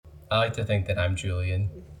I like to think that I'm Julian,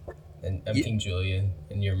 and I'm Y- King Julian,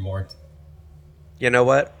 and you're Mort. you know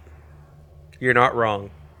what? You're not wrong.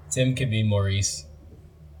 Tim could be Maurice,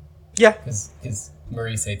 Yeah. because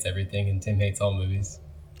Maurice hates everything, and Tim hates all movies.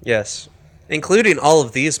 Yes. Including all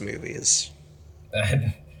of these movies.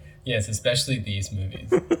 Yes, especially these movies.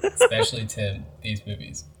 Especially Tim, these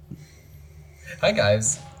movies. Hi,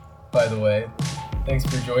 guys. By the way, thanks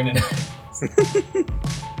for joining us.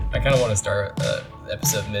 I kind of want to start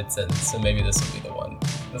episode mid sentence, so maybe this will be the one.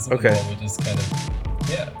 This will be Okay. the one we just kind of.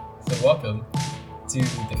 Yeah. So, welcome to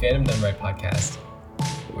the Phantom Done Right podcast.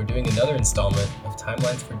 We're doing another installment of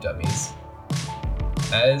Timelines for Dummies.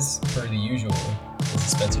 As per the usual, this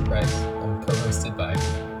is Spencer Price. I'm co hosted by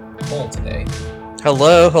Cole today.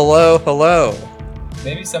 Hello, hello, hello.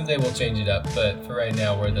 Maybe someday we'll change it up, but for right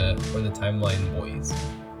now, we're the timeline boys.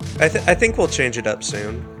 I think we'll change it up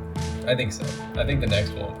soon. I think so. I think the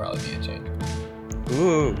next one will probably be a change.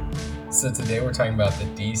 Ooh. So today we're talking about the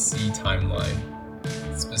DC timeline,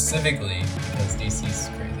 specifically because DC's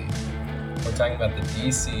crazy. We're talking about the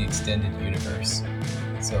DC Extended Universe.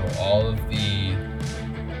 So all of the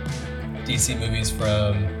DC movies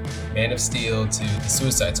from Man of Steel to the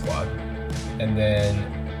Suicide Squad. And then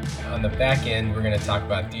on the back end, we're going to talk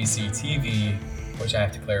about DC TV, which I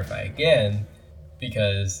have to clarify again,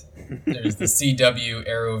 because there's the CW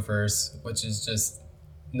Arrowverse, which is just,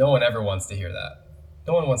 no one ever wants to hear that.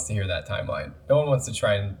 No one wants to hear that timeline. No one wants to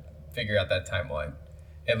try and figure out that timeline.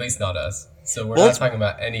 At least not us. So we're not talking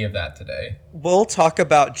about any of that today. We'll talk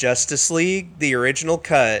about Justice League, the original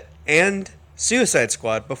cut, and Suicide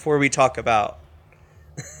Squad before we talk about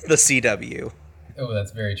the CW. Oh,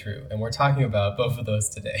 that's very true. And we're talking about both of those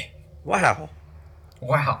today. Wow.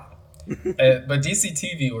 Wow. But DC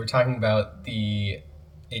TV, we're talking about it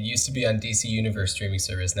used to be on DC Universe streaming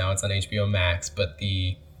service. Now it's on HBO Max, but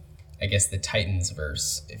the Titans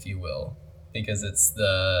verse, if you will, because it's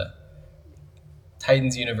the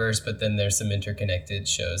Titans universe, but then there's some interconnected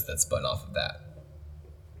shows that spun off of that.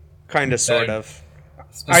 Kind of, sort of.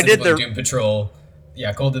 Specifically Doom Patrol.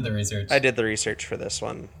 Yeah, Cole did the research. I did the research for this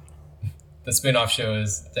one. The spin-off show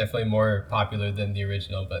is definitely more popular than the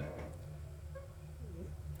original, but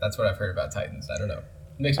that's what I've heard about Titans. I don't know.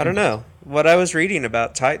 I don't know. What I was reading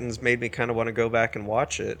about Titans made me kind of want to go back and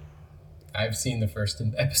watch it. I've seen the first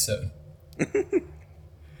episode.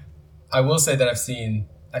 I will say that I've seen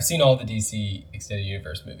all the DC Extended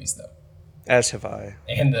Universe movies though. As have I.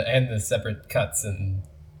 And the separate cuts and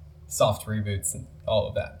soft reboots and all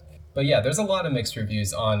of that. But yeah, there's a lot of mixed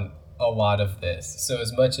reviews on a lot of this. So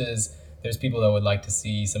as much as there's people that would like to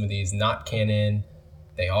see some of these not canon,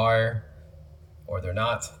 they are, or they're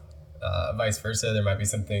not. Vice versa, there might be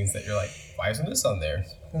some things that you're like, why isn't this on there?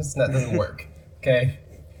 That doesn't work. Okay.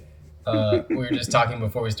 We were just talking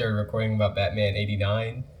before we started recording about Batman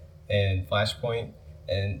 89 and Flashpoint,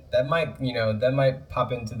 and that might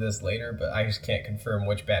pop into this later, but I just can't confirm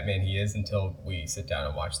which Batman he is until we sit down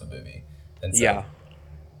and watch the movie. And so yeah.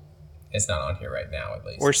 It's not on here right now, at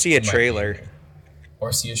least. Or see a trailer.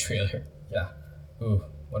 Or see a trailer. Yeah. Ooh,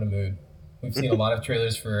 what a mood. We've seen a lot of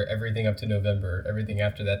trailers for everything up to November. Everything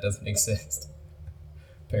after that doesn't exist,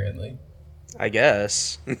 apparently. I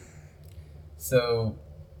guess. So,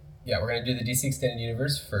 yeah, we're going to do the DC Extended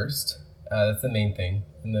Universe first. That's the main thing.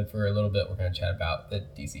 And then for a little bit, we're going to chat about the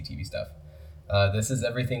DC TV stuff. This is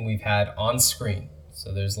everything we've had on screen.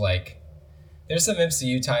 So there's some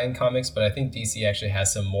MCU tie-in comics, but I think DC actually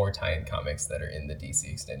has some more tie-in comics that are in the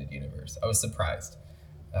DC Extended Universe. I was surprised.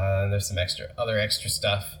 There's some other extra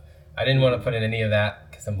stuff. I didn't want to put in any of that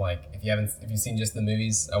because I'm like, if you've seen just the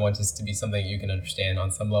movies, I want this to be something you can understand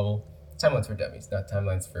on some level. Timelines for dummies, not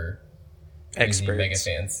timelines for Experts. mega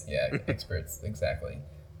fans. Yeah, experts, exactly.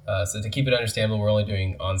 So to keep it understandable, we're only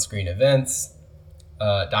doing on-screen events.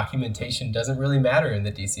 Documentation doesn't really matter in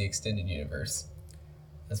the DC Extended Universe,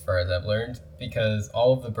 as far as I've learned, because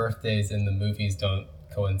all of the birthdays in the movies don't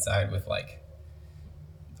coincide with like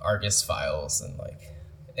Argus files and like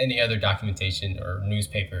any other documentation or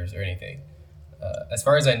newspapers or anything. As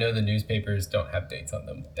far as I know, the newspapers don't have dates on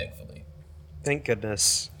them, thankfully. Thank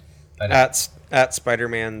goodness. I know. At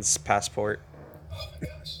Spider-Man's passport. Oh my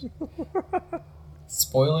gosh.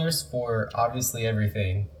 Spoilers for obviously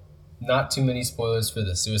everything. Not too many spoilers for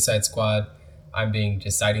the Suicide Squad. I'm being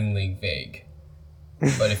decidedly vague.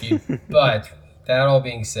 But that all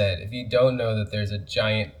being said, if you don't know that there's a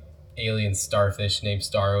giant alien starfish named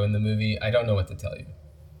Starro in the movie, I don't know what to tell you.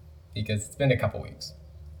 Because it's been a couple weeks.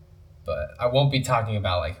 But I won't be talking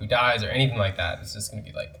about like who dies or anything like that. It's just going to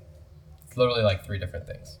be it's literally like 3 different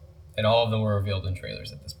things. And all of them were revealed in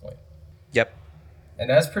trailers at this point. Yep. And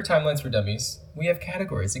as per Timelines for Dummies, we have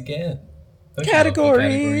categories again. Don't you love the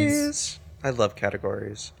categories? Categories. I love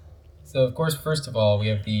categories. So, of course, first of all, we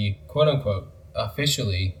have the quote-unquote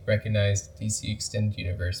officially recognized DC Extended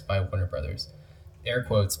Universe by Warner Brothers. Air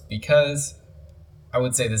quotes, because I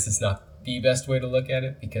would say this is not the best way to look at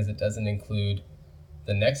it, because it doesn't include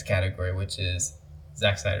the next category, which is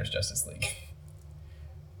Zack Snyder's Justice League.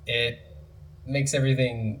 It makes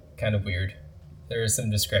everything kind of weird. There are some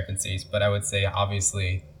discrepancies, but I would say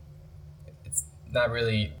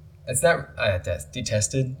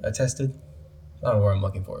detested, attested. I don't know what I'm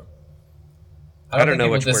looking for. I don't know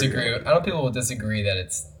which word disagree. you're I don't think people will disagree that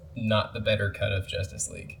it's not the better cut of Justice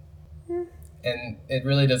League, and it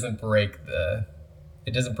really doesn't break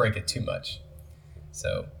it too much.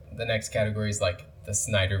 So the next category is like the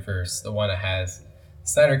Snyderverse, the one that has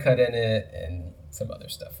Snyder cut in it and some other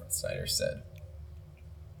stuff that Snyder said.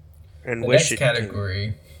 And The next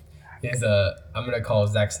category is I'm gonna call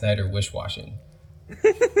Zack Snyder wish washing.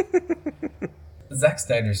 Zack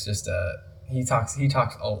Snyder's just he talks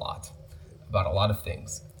a lot about a lot of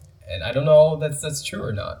things, and I don't know if that's true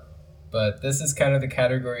or not. But this is kind of the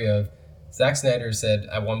category of Zack Snyder said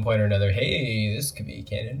at one point or another, "Hey, this could be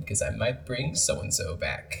canon because I might bring so and so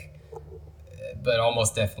back," but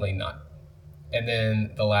almost definitely not. And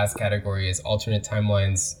then the last category is alternate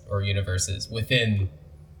timelines or universes within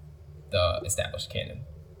the established canon.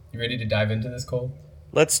 You ready to dive into this, Cole?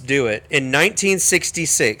 Let's do it. In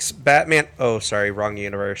 1966, Batman... Oh, sorry, wrong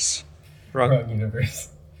universe. Wrong universe.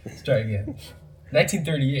 Let's try again.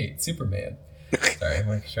 1938, Superman. Sorry,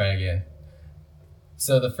 let's try again.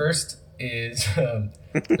 So the first is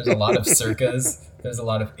there's a lot of circas, there's a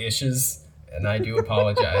lot of ishes, and I do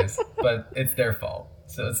apologize, but it's their fault,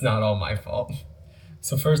 so it's not all my fault.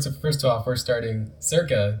 So first off, we're starting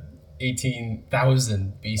circa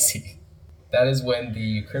 18,000 BC. That is when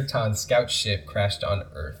the Krypton scout ship crashed on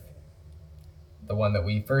Earth. The one that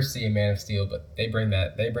we first see in Man of Steel, but they bring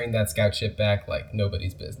that scout ship back like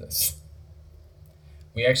nobody's business.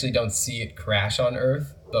 We actually don't see it crash on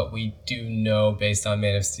Earth, but we do know based on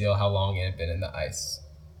Man of Steel how long it had been in the ice.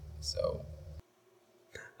 So.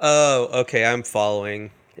 Oh, okay, I'm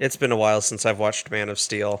following. It's been a while since I've watched Man of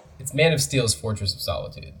Steel. It's Man of Steel's Fortress of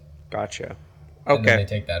Solitude. Gotcha. And then Okay. they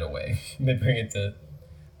take that away. They bring it to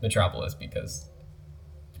Metropolis because.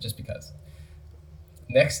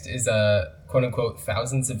 Next is quote unquote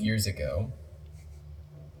thousands of years ago.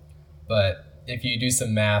 But if you do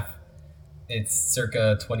some math, it's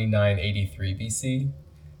circa 2983 BC.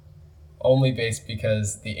 Only based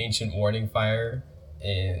because the ancient warning fire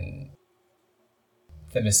in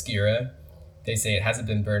Themyscira, they say it hasn't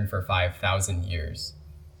been burned for 5,000 years.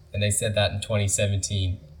 And they said that in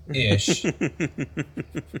 2017-ish.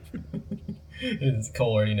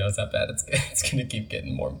 Cole already knows how bad it's going to keep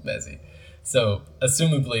getting more messy. So,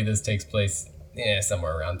 assumably, this takes place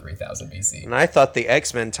somewhere around 3000 BC. And I thought the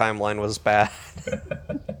X-Men timeline was bad.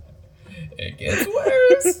 It gets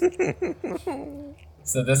worse.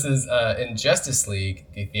 So this is in Justice League,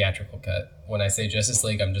 the theatrical cut. When I say Justice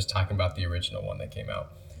League, I'm just talking about the original one that came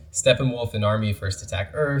out. Steppenwolf and army first attack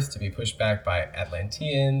Earth to be pushed back by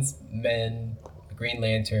Atlanteans, men, the Green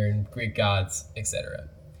Lantern, Greek gods, etc.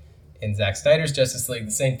 In Zack Snyder's Justice League,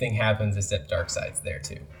 the same thing happens, except Darkseid's there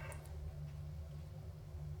too.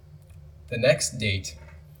 The next date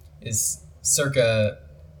is circa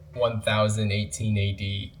 1018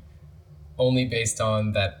 AD, only based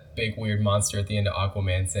on that big weird monster at the end of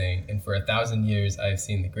Aquaman saying, "And for 1,000 years I have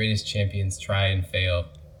seen the greatest champions try and fail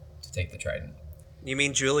to take the trident." You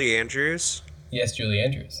mean Julie Andrews? Yes, Julie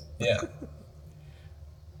Andrews. Yeah.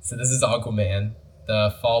 So this is Aquaman,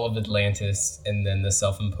 the fall of Atlantis, and then the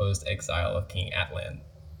self-imposed exile of King Atlan.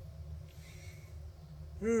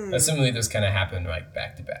 Assumingly this kind of happened like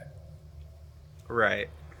back to back. Right.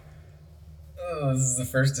 Oh, this is the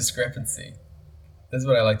first discrepancy. This is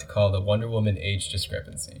what I like to call the Wonder Woman age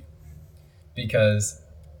discrepancy. Because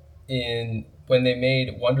when they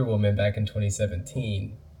made Wonder Woman back in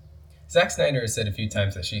 2017, Zack Snyder has said a few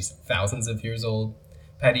times that she's thousands of years old.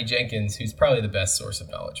 Patty Jenkins, who's probably the best source of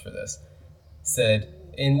knowledge for this, said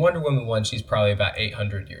in Wonder Woman 1 she's probably about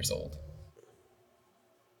 800 years old.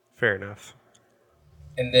 Fair enough.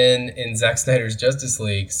 And then in Zack Snyder's Justice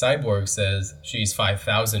League, Cyborg says she's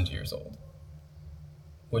 5,000 years old,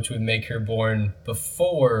 which would make her born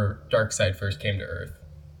before Darkseid first came to Earth.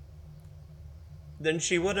 Then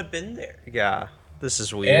she would have been there. Yeah, this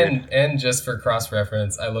is weird. And just for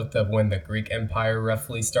cross-reference, I looked up when the Greek Empire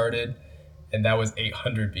roughly started, and that was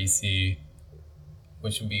 800 BC,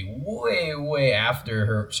 which would be way, way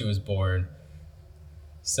after she was born.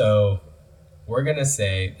 So we're going to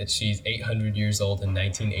say that she's 800 years old in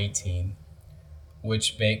 1918,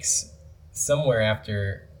 which makes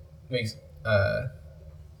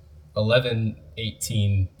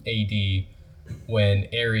 1118 AD when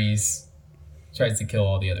Ares tries to kill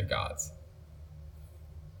all the other gods.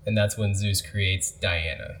 And that's when Zeus creates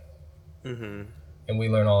Diana. Mm-hmm. And we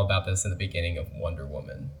learn all about this in the beginning of Wonder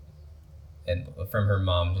Woman. And from her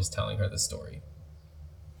mom just telling her the story.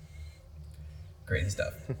 Great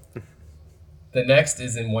stuff. The next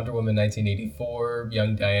is in Wonder Woman 1984.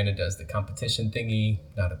 Young Diana does the competition thingy.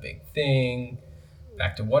 Not a big thing.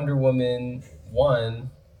 Back to Wonder Woman 1.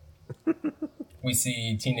 We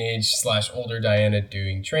see teenage/older Diana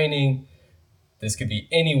doing training. This could be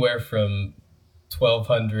anywhere from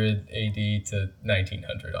 1200 AD to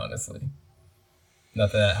 1900, honestly.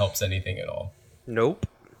 Not that that helps anything at all. Nope.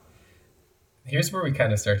 Here's where we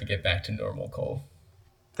kind of start to get back to normal, Cole.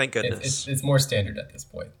 Thank goodness. It's more standard at this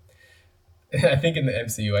point. I think in the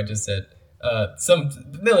MCU, I just said, some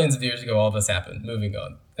millions of years ago, all this happened. Moving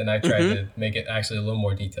on. And I tried to make it actually a little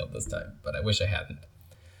more detailed this time, but I wish I hadn't.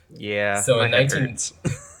 Yeah. So in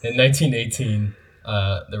 1918,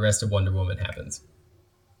 the rest of Wonder Woman happens.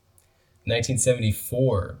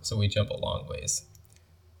 1974, so we jump a long ways.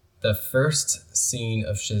 The first scene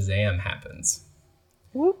of Shazam happens.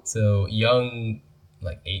 Whoop. So young,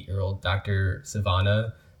 8-year-old Dr.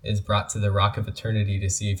 Sivana is brought to the Rock of Eternity to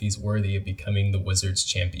see if he's worthy of becoming the Wizard's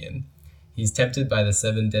champion. He's tempted by the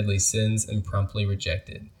 7 deadly sins and promptly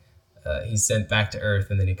rejected. He's sent back to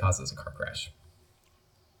Earth and then he causes a car crash.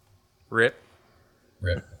 Rip.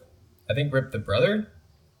 I think Rip the brother?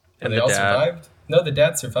 And they the all dad. survived? No, the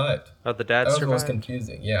dad survived. Oh, the dad That was survived? what was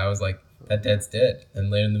confusing. Yeah, I was like, that dad's dead.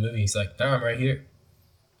 And later in the movie, he's like, no, I'm right here.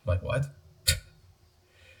 I'm like, what?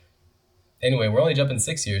 Anyway, we're only jumping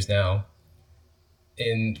 6 years now.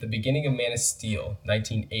 In the beginning of Man of Steel,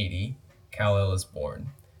 1980, Kal-El is born.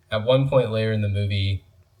 At one point later in the movie,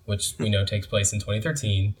 which we know takes place in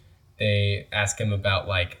 2013, they ask him about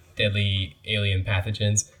deadly alien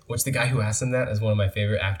pathogens, which the guy who asked him that is one of my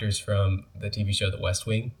favorite actors from the TV show The West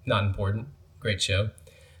Wing. Not important. Great show.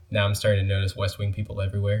 Now I'm starting to notice West Wing people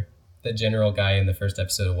everywhere. The general guy in the first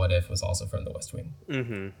episode of What If was also from The West Wing.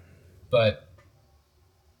 Mm-hmm. But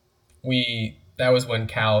that was when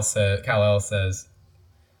Kal-El says,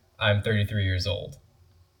 I'm 33 years old,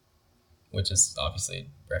 which is obviously a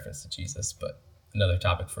reference to Jesus, but another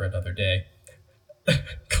topic for another day.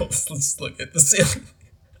 Let's just look at the ceiling.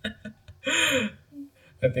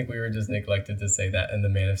 I think we were just neglected to say that in the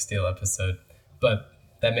Man of Steel episode, but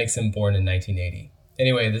that makes him born in 1980.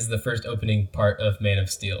 Anyway, this is the first opening part of Man of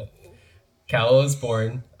Steel. Kal-El is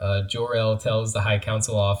born. Jor-El tells the High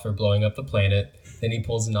Council off for blowing up the planet. Then he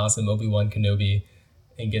pulls an awesome Obi-Wan Kenobi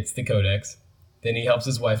and gets the Codex. Then he helps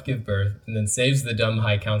his wife give birth, and then saves the dumb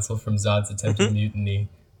High Council from Zod's attempted mutiny,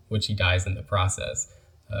 which he dies in the process.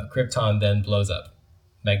 Krypton then blows up.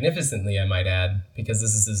 Magnificently, I might add, because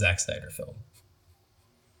this is a Zack Snyder film.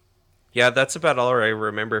 Yeah, that's about all I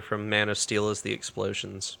remember from Man of Steel is the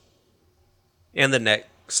explosions. And the neck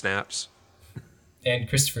snaps. And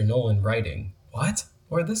Christopher Nolan writing. What?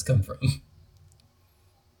 Where'd this come from?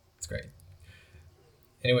 It's great.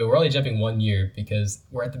 Anyway, we're only jumping 1 year because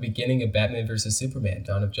we're at the beginning of Batman vs. Superman,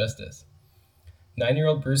 Dawn of Justice.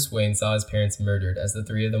 9-year-old Bruce Wayne saw his parents murdered as the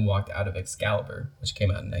three of them walked out of Excalibur, which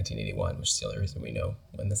came out in 1981, which is the only reason we know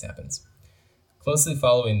when this happens. Closely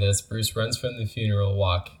following this, Bruce runs from the funeral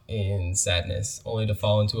walk in sadness, only to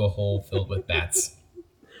fall into a hole filled with bats.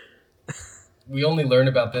 We only learn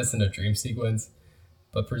about this in a dream sequence,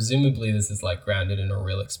 but presumably this is grounded in a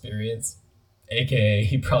real experience. AKA,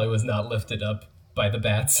 he probably was not lifted up by the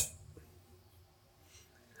bats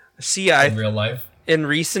See, in real life. in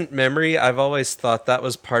recent memory, I've always thought that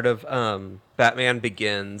was part of Batman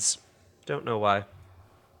Begins. Don't know why.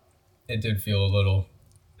 It did feel a little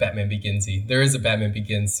Batman Begins-y. There is a Batman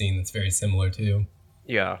Begins scene that's very similar too.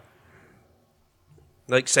 Yeah.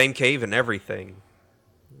 Same cave and everything.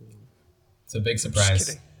 So big Just surprise.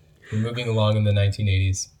 kidding. We're moving along in the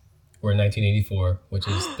 1980s. We're in 1984, which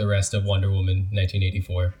is the rest of Wonder Woman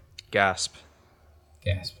 1984. Gasp.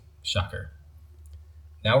 Gasp. Shocker.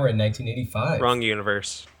 Now we're in 1985. Wrong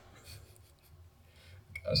universe.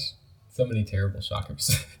 Gosh, so many terrible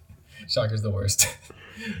shockers. Shocker's the worst.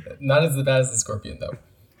 Not as bad as the Scorpion, though.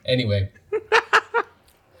 Anyway,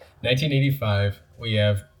 1985, we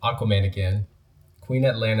have Aquaman again. Queen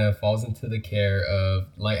Atlanta falls into the care of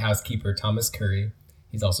lighthouse keeper Thomas Curry.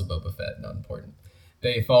 He's also Boba Fett, not important.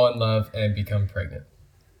 They fall in love and become pregnant.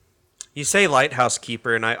 You say Lighthouse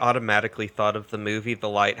Keeper, and I automatically thought of the movie The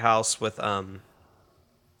Lighthouse with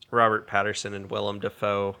Robert Pattinson and Willem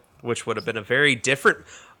Dafoe, which would have been a very different...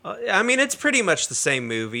 it's pretty much the same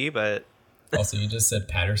movie, but... Also, you just said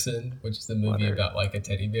Patterson, which is a movie Whatever. about a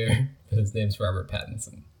teddy bear. His name's Robert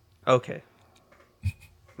Pattinson. Okay.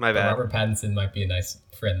 My But bad. Robert Pattinson might be a nice,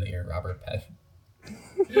 friendlier Robert Pattinson.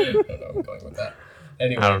 I don't know where I'm going with that.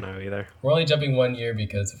 Anyway, I don't know either. we're only jumping 1 year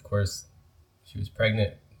because, of course, she was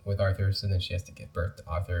pregnant with Arthur, so then she has to give birth to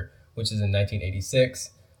Arthur, which is in 1986,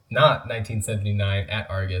 not 1979 at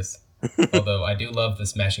Argus. Although I do love the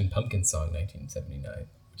Smashing Pumpkins song 1979,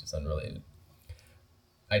 which is unrelated.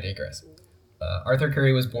 I digress. Arthur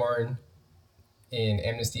Curry was born in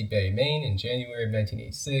Amnesty Bay, Maine in January of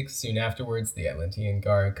 1986. Soon afterwards, the Atlantean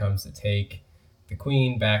Guard comes to take the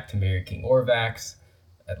Queen back to marry King Orvax.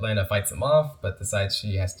 Atlanta fights him off, but decides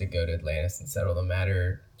she has to go to Atlantis and settle the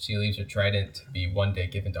matter. She leaves her trident to be one day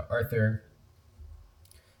given to Arthur.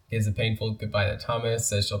 Gives a painful goodbye to Thomas,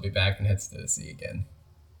 says she'll be back, and heads to the sea again.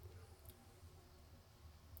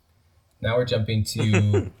 Now we're jumping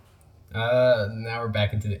to... now we're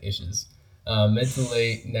back into the issues. Mid to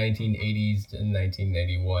late 1980s to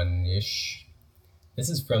 1991-ish. This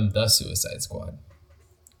is from The Suicide Squad.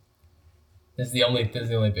 This is the only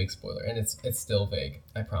big spoiler, and it's still vague,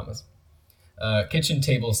 I promise. Kitchen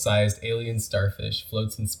table-sized alien starfish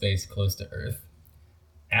floats in space close to Earth.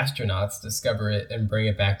 Astronauts discover it and bring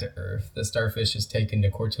it back to Earth. The starfish is taken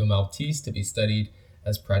to Corto Maltese to be studied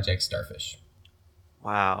as Project Starfish.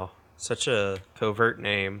 Wow. Such a covert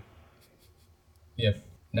name. Yep.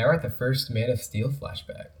 Now we're at the first Man of Steel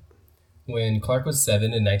flashback. When Clark was 7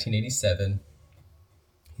 in 1987,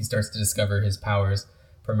 he starts to discover his powers,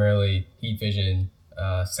 primarily heat vision,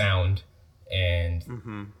 sound, and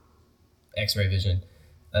X-ray vision.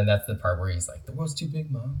 And that's the part where he's like, the world's too big,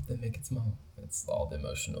 Mom, then make it small. It's all the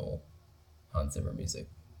emotional Hans Zimmer music.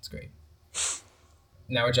 It's great.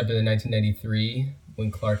 Now we're jumping to 1993, when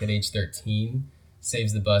Clark at age 13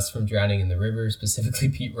 saves the bus from drowning in the river, specifically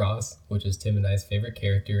Pete Ross, which is Tim and I's favorite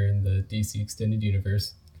character in the DC Extended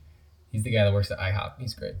Universe. He's the guy that works at IHOP.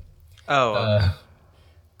 He's great. Oh.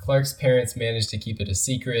 Clark's parents manage to keep it a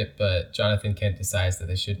secret, but Jonathan Kent decides that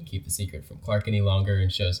they shouldn't keep the secret from Clark any longer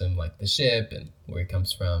and shows him like the ship and where he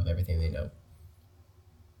comes from, everything they know.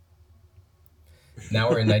 Now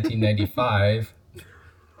we're in 1995.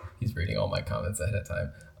 He's reading all my comments ahead of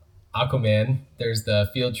time. Aquaman, there's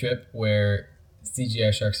the field trip where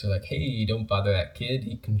CGI sharks are like, hey, don't bother that kid.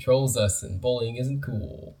 He controls us and bullying isn't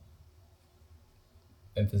cool.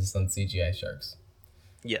 Emphasis on CGI sharks.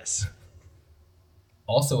 Yes.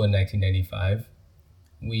 Also in 1995,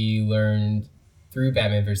 we learned through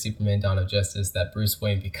Batman vs. Superman Dawn of Justice that Bruce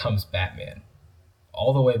Wayne becomes Batman.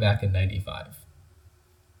 All the way back in 95.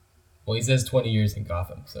 Well, he says 20 years in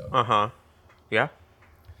Gotham, so... Uh-huh. Yeah.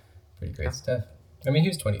 Pretty great stuff. I mean, he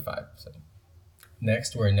was 25, so...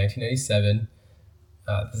 Next, we're in 1997.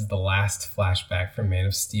 This is the last flashback from Man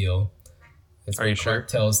of Steel. It's Are you sure?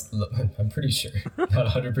 I'm pretty sure. Not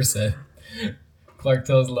 100%. Clark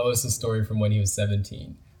tells Lois a story from when he was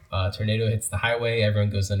 17. Tornado hits the highway. Everyone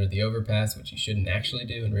goes under the overpass, which you shouldn't actually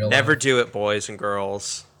do in real life. Never do it, boys and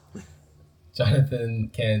girls.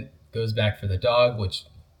 Jonathan Kent goes back for the dog, which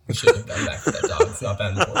he shouldn't have gone back for that dog. It's not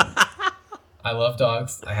that important. I love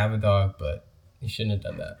dogs. I have a dog, but he shouldn't have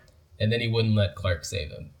done that. And then he wouldn't let Clark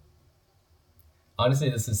save him. Honestly,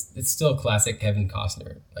 it's still classic Kevin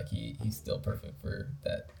Costner. Like he's still perfect for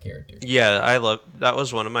that character. Yeah, that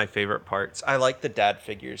was one of my favorite parts. I like the dad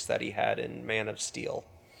figures that he had in Man of Steel.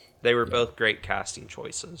 They were both great casting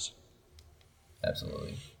choices.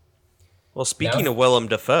 Absolutely. Well, speaking of Willem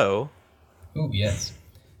Dafoe. Ooh, yes.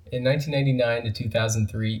 In 1999 to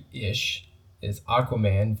 2003-ish is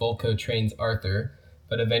Aquaman. Volko trains Arthur,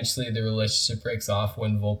 but eventually the relationship breaks off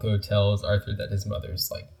when Volko tells Arthur that his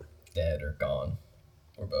mother's like dead or gone,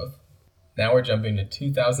 or both. Now we're jumping to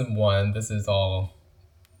 2001. This is all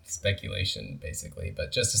speculation, basically,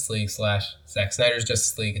 but Justice League / Zack Snyder's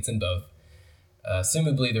Justice League, it's in both.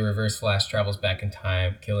 Assumably, the Reverse Flash travels back in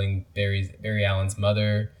time, killing Barry Allen's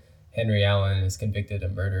mother. Henry Allen is convicted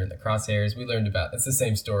of murder in the Crosshairs. We learned about it's the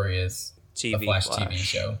same story as the Flash TV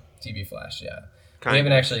show. TV Flash, yeah. We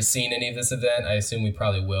haven't actually seen any of this event. I assume we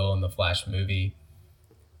probably will in the Flash movie.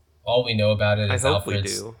 All we know about it is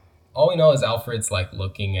all we know is Alfred's like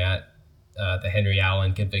looking at the Henry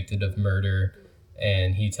Allen convicted of murder,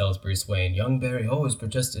 and he tells Bruce Wayne, young Barry always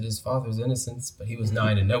protested his father's innocence, but he was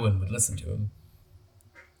 9 and no one would listen to him.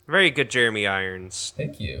 Very good Jeremy Irons.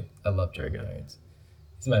 Thank you. I love Jeremy Irons.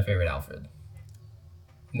 He's my favorite Alfred.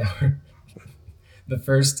 Now, the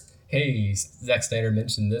first, hey, Zack Snyder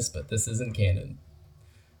mentioned this, but this isn't canon.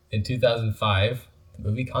 In 2005, the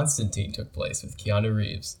movie Constantine took place with Keanu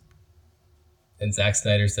Reeves. And Zack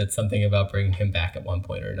Snyder said something about bringing him back at one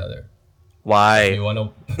point or another. Why?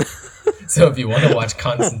 So if you want to watch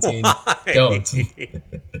Constantine, don't.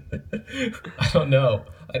 I don't know.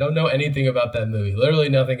 I don't know anything about that movie. Literally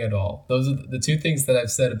nothing at all. Those are the two things that I've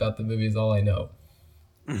said about the movie is all I know.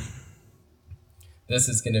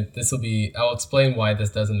 This will be, I'll explain why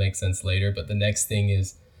this doesn't make sense later, but the next thing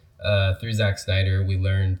is, through Zack Snyder, we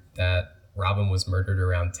learned that Robin was murdered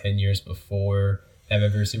around 10 years before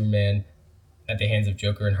Batman vs. Superman at the hands of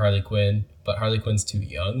Joker and Harley Quinn, but Harley Quinn's too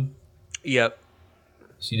young. Yep.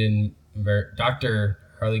 She didn't, Dr.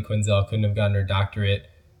 Harley Quinzel couldn't have gotten her doctorate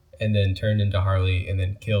and then turned into Harley and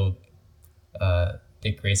then killed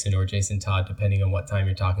Dick Grayson or Jason Todd, depending on what time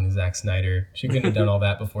you're talking to Zack Snyder. She couldn't have done all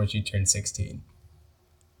that before she turned 16.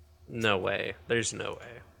 No way. There's no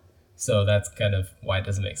way. So that's kind of why it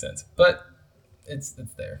doesn't make sense. But it's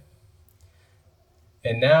there.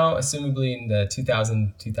 And now, assumably in the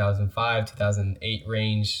 2000, 2005, 2008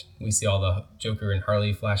 range, we see all the Joker and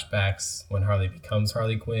Harley flashbacks when Harley becomes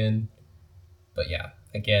Harley Quinn. But yeah,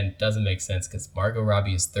 again, doesn't make sense because Margot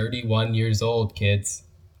Robbie is 31 years old, kids.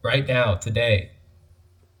 Right now, today.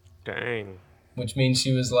 Dang. Which means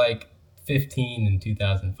she was like 15 in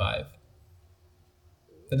 2005.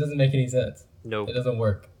 That doesn't make any sense. Nope. It doesn't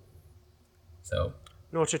work. So.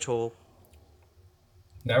 Not at all.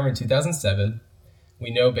 Now we're in 2007.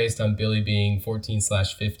 We know based on Billy being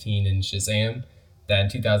 14/15 in Shazam that in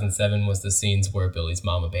 2007 was the scenes where Billy's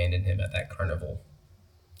mom abandoned him at that carnival,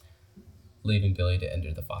 leaving Billy to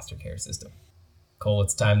enter the foster care system. Cole,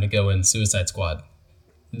 it's time to go in Suicide Squad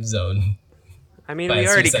zone. I mean, we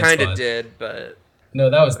already kind of did, but... No,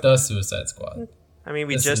 that was the Suicide Squad. I mean,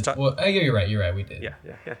 we just talked... Well, you're right, we did. Yeah.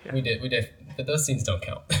 We did, but those scenes don't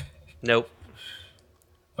count. Nope.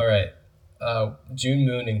 All right. June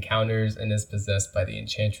Moon encounters and is possessed by the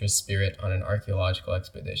Enchantress spirit on an archaeological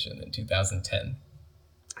expedition in 2010.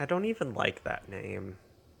 I don't even like that name.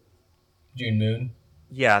 June Moon?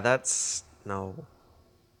 Yeah, that's... No.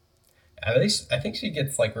 I think she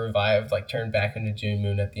gets, like, revived, like, turned back into June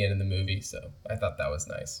Moon at the end of the movie, so I thought that was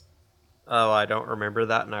nice. Oh, I don't remember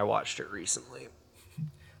that, and I watched it recently.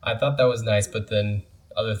 I thought that was nice, but then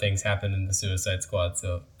other things happened in the Suicide Squad,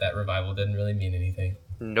 so that revival didn't really mean anything.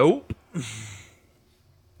 Nope.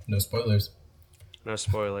 No spoilers. No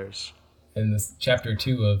spoilers. And this chapter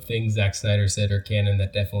 2 of things Zack Snyder said are canon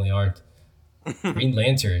that definitely aren't. Green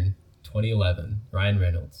Lantern, 2011, Ryan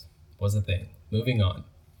Reynolds, was a thing. Moving on.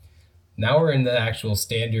 Now we're in the actual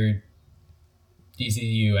standard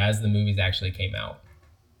DCU as the movies actually came out.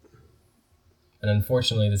 And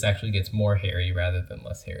unfortunately, this actually gets more hairy rather than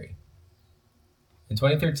less hairy. In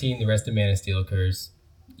 2013, the rest of Man of Steel occurs.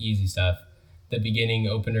 Easy stuff. The beginning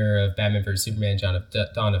opener of Batman vs. Superman,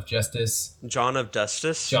 Dawn of Justice. John of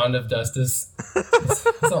Justice? John of Justice.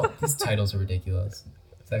 These titles are ridiculous.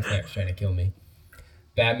 It's actually trying to kill me.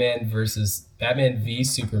 Batman v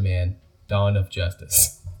Superman, Dawn of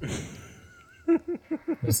Justice.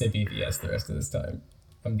 We'll say BVS the rest of this time.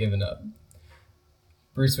 I'm giving up.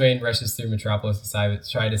 Bruce Wayne rushes through Metropolis to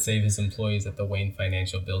try to save his employees at the Wayne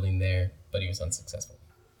Financial Building there, but he was unsuccessful.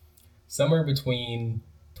 Somewhere between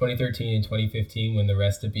 2013 and 2015, when the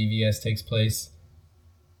rest of BVS takes place,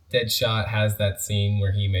 Deadshot has that scene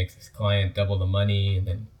where he makes his client double the money and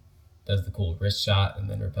then does the cool wrist shot and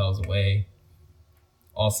then repels away.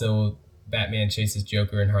 Also, Batman chases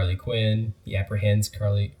Joker and Harley Quinn. He apprehends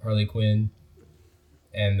Harley Quinn.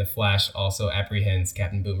 And the Flash also apprehends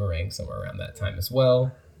Captain Boomerang somewhere around that time as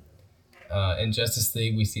well. In Justice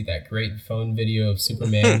League, we see that great phone video of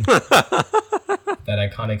Superman, that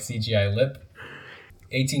iconic CGI lip.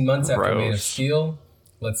 18 months after Man of Steel,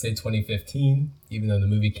 let's say 2015, even though the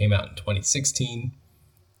movie came out in 2016.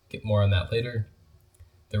 Get more on that later.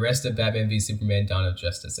 The rest of Batman v Superman Dawn of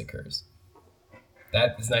Justice occurs.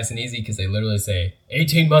 That is nice and easy because they literally say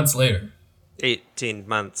 18 months later. 18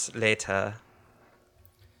 months later.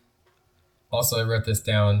 Also, I wrote this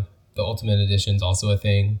down. The Ultimate Edition is also a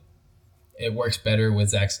thing. It works better with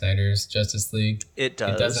Zack Snyder's Justice League. It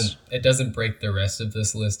does. It doesn't break the rest of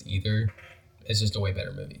this list either. It's just a way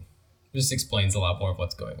better movie. It just explains a lot more of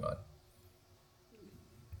what's going on.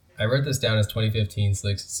 I wrote this down as 2015 /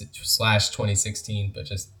 2016, but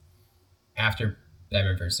just after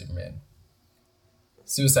Batman vs. Superman.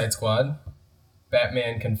 Suicide Squad.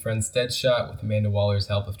 Batman confronts Deadshot with Amanda Waller's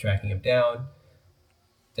help of tracking him down.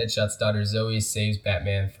 Deadshot's daughter Zoe saves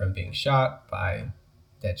Batman from being shot by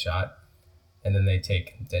Deadshot, and then they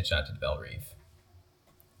take Deadshot to Belle Reve.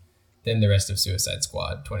 Then the rest of Suicide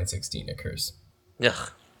Squad 2016 occurs.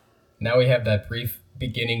 Ugh. Now we have that brief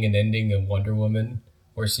beginning and ending of Wonder Woman,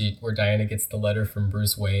 where Diana gets the letter from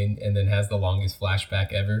Bruce Wayne and then has the longest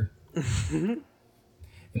flashback ever. And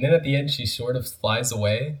then at the end she sort of flies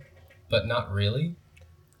away, but not really.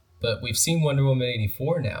 But we've seen Wonder Woman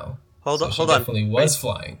 84 now. Hold She on. definitely was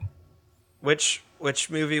flying. Which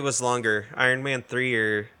movie was longer, Iron Man 3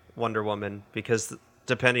 or Wonder Woman? Because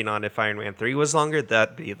depending on if Iron Man 3 was longer,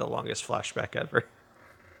 that'd be the longest flashback ever.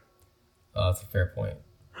 Oh, that's a fair point.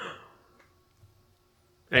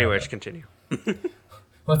 Anyways, continue.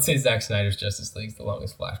 Let's say Zack Snyder's Justice League's the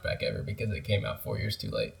longest flashback ever because it came out 4 years too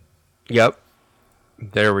late. Yep.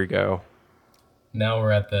 There we go. Now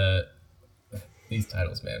we're at these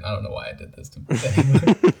titles, man. I don't know why I did this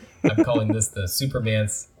to I'm calling this the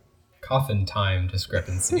Superman's coffin time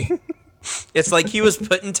discrepancy. It's like he was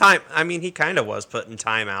putting time. I mean, he kind of was putting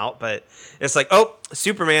time out, but it's like, oh,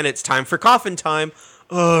 Superman, it's time for coffin time.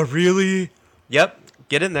 Really? Yep.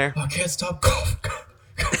 Get in there. I can't stop coughing.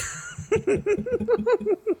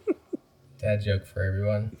 Dad joke for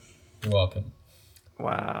everyone. You're welcome.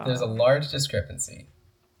 Wow. There's a large discrepancy.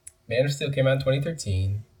 Man of Steel came out in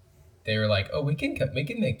 2013. They were like, oh, we can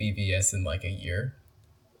make BVS in like a year.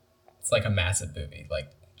 It's like a massive movie,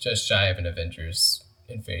 like just shy of an Avengers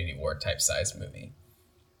Infinity War type size movie.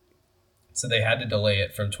 So they had to delay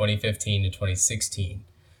it from 2015 to 2016,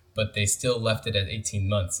 but they still left it at 18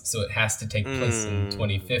 months. So it has to take place in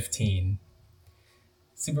 2015.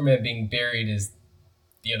 Superman being buried is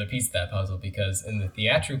the other piece of that puzzle, because in the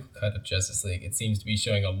theatrical cut of Justice League, it seems to be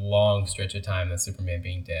showing a long stretch of time of Superman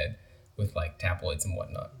being dead with like tabloids and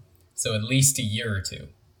whatnot. So at least a year or two,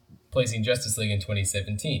 placing Justice League in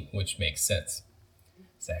 2017, which makes sense.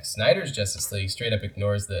 Zack Snyder's Justice League straight up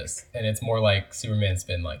ignores this, and it's more like Superman's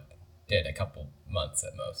been like dead a couple months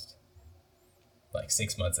at most. Like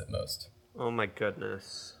 6 months at most. Oh my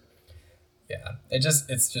goodness. Yeah,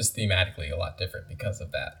 it's just thematically a lot different because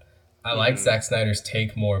of that. I like Zack Snyder's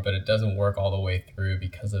take more, but it doesn't work all the way through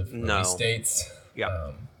because of release dates.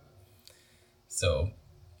 Yeah. So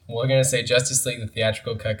we're going to say Justice League, the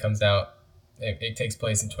theatrical cut comes out. It takes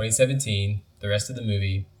place in 2017, the rest of the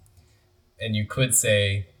movie. And you could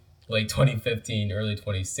say late 2015, early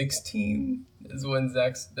 2016 is when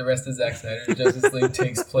the rest of Zack Snyder's Justice League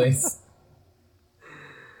takes place.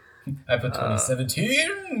 I put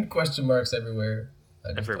 2017 question marks everywhere.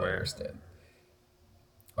 I just don't understand.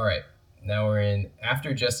 All right, now we're in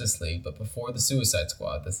after Justice League, but before the Suicide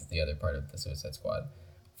Squad. This is the other part of the Suicide Squad.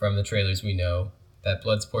 From the trailers, we know that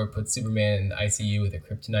Bloodsport puts Superman in the ICU with a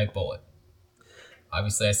kryptonite bullet.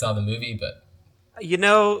 Obviously, I saw the movie, but you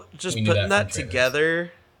know, just putting that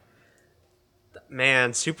together,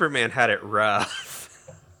 man, Superman had it rough.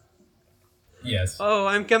 Yes. Oh,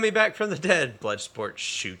 I'm coming back from the dead. Bloodsport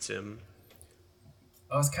shoots him.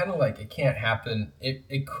 I was kind of like, it can't happen.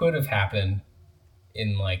 It could have happened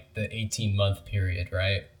in like the 18-month period,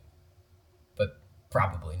 right? But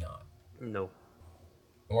probably not. No.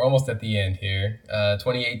 We're almost at the end here.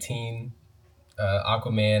 2018,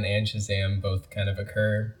 Aquaman and Shazam both kind of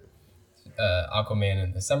occur. Aquaman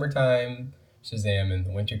in the summertime, Shazam in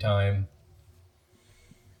the wintertime.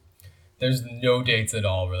 There's no dates at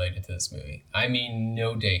all related to this movie. I mean,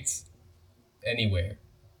 no dates anywhere.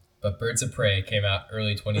 But Birds of Prey came out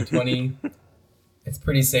early 2020. It's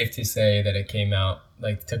pretty safe to say that it came out,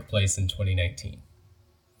 took place in 2019.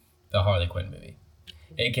 The Harley Quinn movie.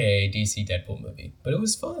 AKA DC Deadpool movie. But it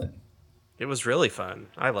was fun. It was really fun.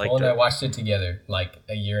 I liked Paul it. and I watched it together, like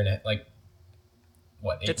a year and a,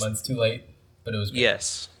 8 months too late? But it was great.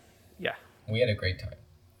 Yes. Yeah. We had a great time.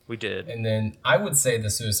 We did. And then I would say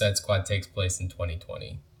the Suicide Squad takes place in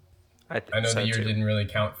 2020. I know the year didn't really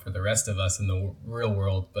count for the rest of us in the real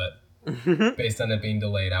world, but based on it being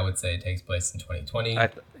delayed, I would say it takes place in 2020.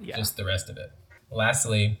 Just the rest of it.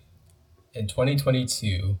 Lastly, in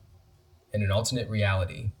 2022, in an alternate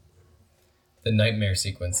reality, the nightmare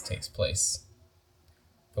sequence takes place.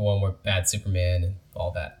 The one where bad Superman and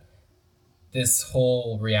all that. This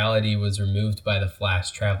whole reality was removed by the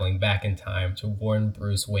Flash traveling back in time to warn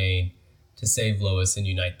Bruce Wayne to save Lois and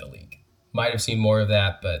unite the League. Might have seen more of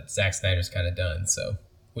that, but Zack Snyder's kind of done, so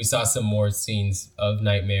we saw some more scenes of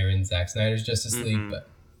Nightmare in Zack Snyder's Justice League, but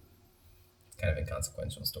kind of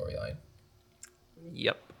inconsequential storyline.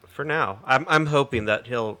 Yep. For now, I'm hoping that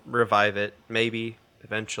he'll revive it, maybe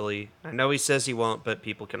eventually. I know he says he won't, but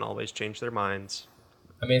people can always change their minds.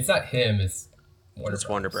 I mean, it's not him; it's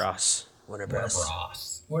Warner Bros. Warner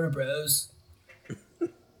Bros. Warner Bros.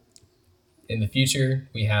 In the future,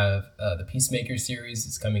 we have the Peacemaker series.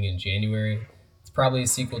 It's coming in January. It's probably a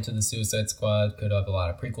sequel to the Suicide Squad. Could have a lot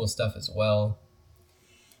of prequel stuff as well.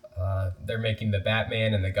 They're making the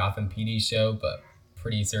Batman and the Gotham PD show, but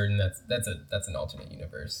pretty certain that's an alternate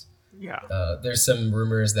universe. Yeah. There's some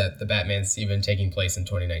rumors that the Batman's even taking place in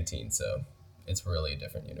 2019, so it's really a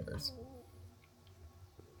different universe.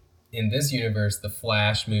 In this universe, the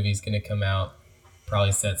Flash movie is going to come out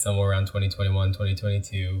Probably set somewhere around 2021,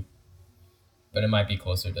 2022. But it might be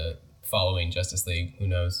closer to following Justice League. Who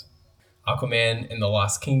knows? Aquaman and the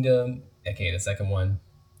Lost Kingdom, aka the second one.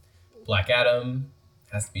 Black Adam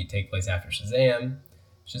has to take place after Shazam.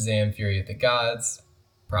 Shazam: Fury of the Gods,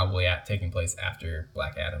 probably taking place after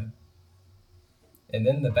Black Adam. And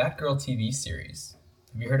then the Batgirl TV series.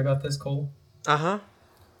 Have you heard about this, Cole? Uh-huh.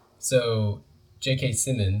 So J.K.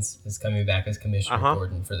 Simmons is coming back as Commissioner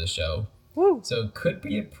Gordon for the show. Woo. So it could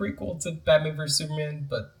be a prequel to Batman vs. Superman,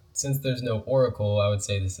 but since there's no Oracle, I would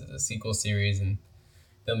say this is a sequel series, and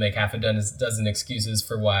they'll make half a dozen excuses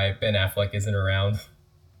for why Ben Affleck isn't around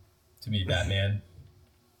to be Batman.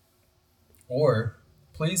 Or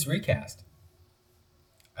please recast.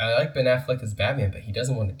 I like Ben Affleck as Batman, but he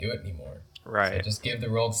doesn't want to do it anymore. Right. So just give the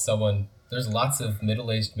role to someone. There's lots of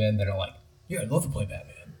middle-aged men that are like, yeah, I'd love to play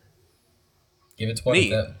Batman. Give it to one of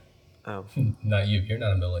them. Oh. Not you. You're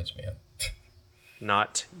not a middle-aged man.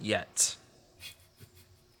 Not yet.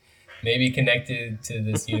 Maybe connected to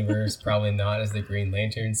this universe, probably not, as the Green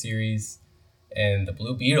Lantern series and the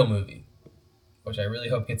Blue Beetle movie, which I really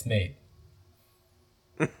hope gets made.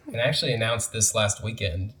 And I actually announced this last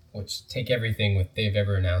weekend, which take everything they've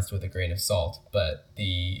ever announced with a grain of salt, but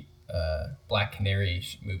the Black Canary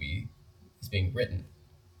movie is being written.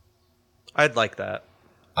 I'd like that.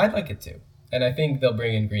 I'd like it too. And I think they'll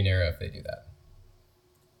bring in Green Arrow if they do that.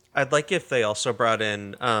 I'd like if they also brought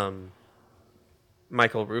in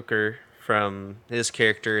Michael Rooker from his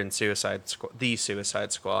character in The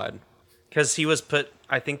Suicide Squad. Because he was put,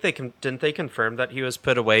 I think didn't they confirm that he was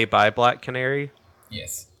put away by Black Canary?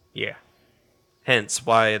 Yes. Yeah. Hence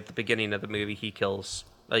why at the beginning of the movie he kills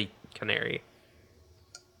a canary.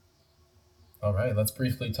 All right, let's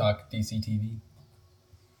briefly talk DC TV.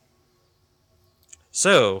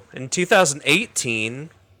 So, in 2018,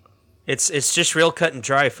 it's just real cut and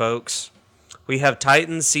dry, folks. We have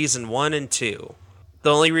Titans season 1 and 2.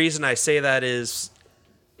 The only reason I say that is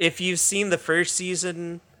if you've seen the first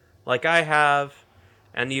season, like I have,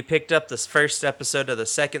 and you picked up this first episode of the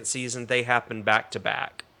second season, they happen back to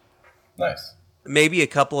back. Nice. Maybe a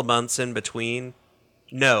couple of months in between.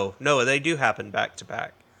 No, they do happen back to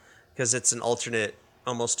back. Because it's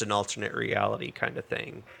almost an alternate reality kind of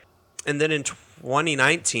thing. And then in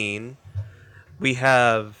 2019, we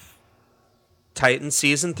have Titans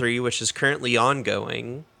Season 3, which is currently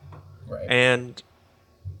ongoing. Right. And,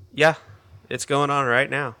 yeah, it's going on right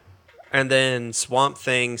now. And then Swamp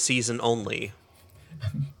Thing Season Only.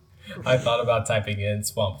 I thought about typing in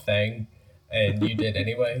Swamp Thing, and you did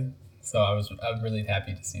anyway. So I'm really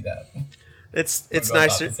happy to see that. It's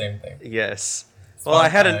nicer. The same thing. Yes.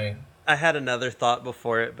 Swamp Well, Thing. I had another thought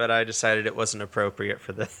before it, but I decided it wasn't appropriate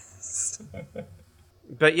for this.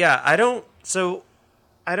 But yeah, I don't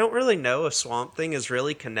really know if Swamp Thing is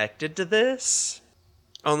really connected to this.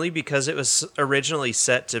 Only because it was originally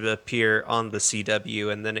set to appear on the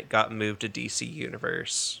CW and then it got moved to DC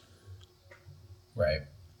Universe. Right.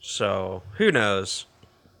 So, who knows?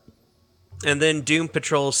 And then Doom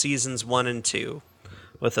Patrol seasons 1 and 2,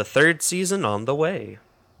 with a third season on the way.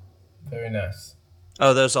 Very nice.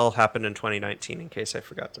 Oh, those all happened in 2019, in case I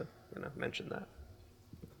forgot to mention that.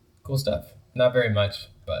 Cool stuff. Not very much,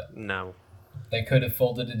 but No. they could have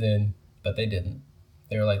folded it in, but they didn't.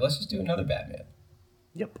 They were like, let's just do another Batman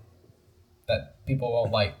Yep. that people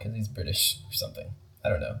won't like because he's British or something. I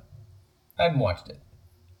don't know. I haven't watched it.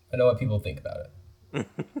 I know what people think about it.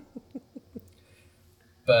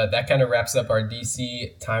 But that kind of wraps up our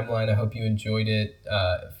DC timeline. I hope you enjoyed it.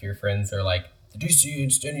 If your friends are like, the DC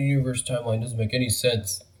Extended Universe timeline doesn't make any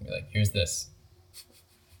sense, you're like, here's this.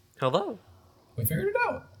 Hello. We figured it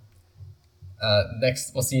out.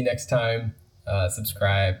 We'll see you next time.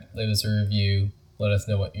 Subscribe, leave us a review. Let us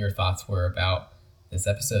know what your thoughts were about this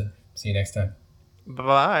episode. See you next time.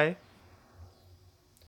 Bye-bye.